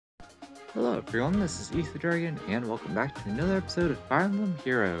Hello everyone, this is Ether Dragon, and welcome back to another episode of Fire Emblem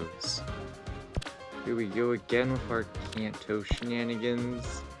Heroes. Here we go again with our Canto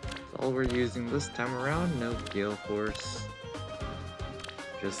shenanigans. That's all we're using this time around, no Gale Force.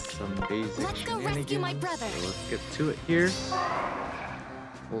 Just some basic Let's go shenanigans. rescue my brother. So let's get to it here.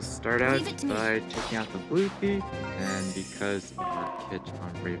 We'll start out by taking out the blue thief, and because of our kit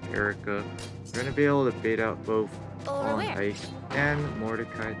on Brave Erica, we're going to be able to bait out both on Ike and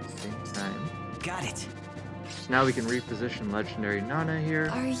Mordecai at the same time. Got it. So now we can reposition Legendary Nana here.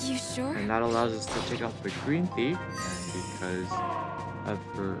 Are you sure? And that allows us to take out the green thief, and because of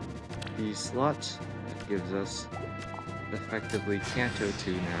her B slot, it gives us effectively Canto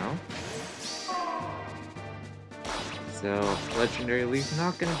 2 now. So Legendary Leaf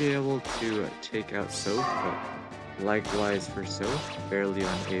not going to be able to take out Soph, but likewise for Soph, barely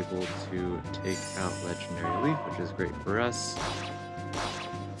unable to take out Legendary Leaf, which is great for us.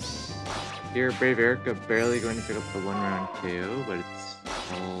 Here, Brave Erica barely going to pick up the 1-round KO, but it's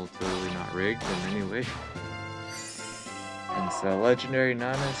all totally not rigged in any way. And so Legendary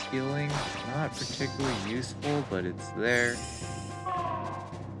Nana's healing, not particularly useful, but it's there.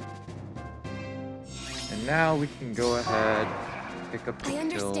 And now we can go ahead, pick up the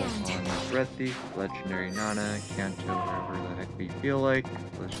kill on Red Thief, Legendary Nana, Canto, wherever the heck we feel like.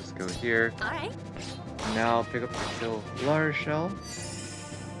 Let's just go here. Alright. Now pick up the kill La Rochelle.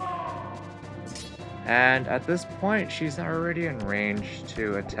 And at this point, she's already in range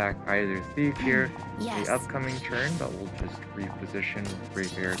to attack either Thief here the upcoming turn, but we'll just reposition with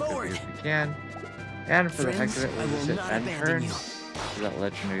Brave Erica as we can. And for the heck of it, we'll just hit end turn. So that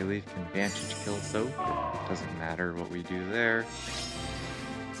Legendary Leaf can Vantage kill Soph. It doesn't matter what we do there.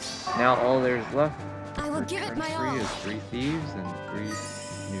 Now all there's left for turn 3 is 3 Thieves and 3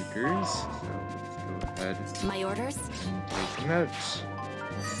 Nukers. So let's go ahead and take them out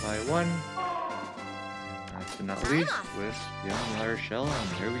one by one. Last but not least with young La Rochelle, and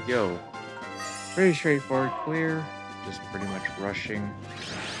there we go. Pretty straightforward clear, just pretty much rushing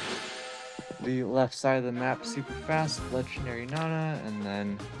the left side of the map super fast, Legendary Nana, and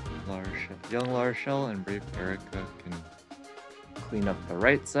then young La Rochelle and Brave Erica can clean up the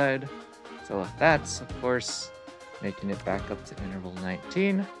right side. So with that, of course, making it back up to interval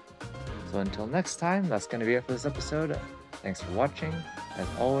 19. So until next time, that's going to be it for this episode. Thanks for watching. As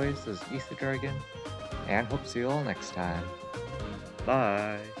always, this is Ether Dragon, and hope to see you all next time.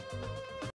 Bye!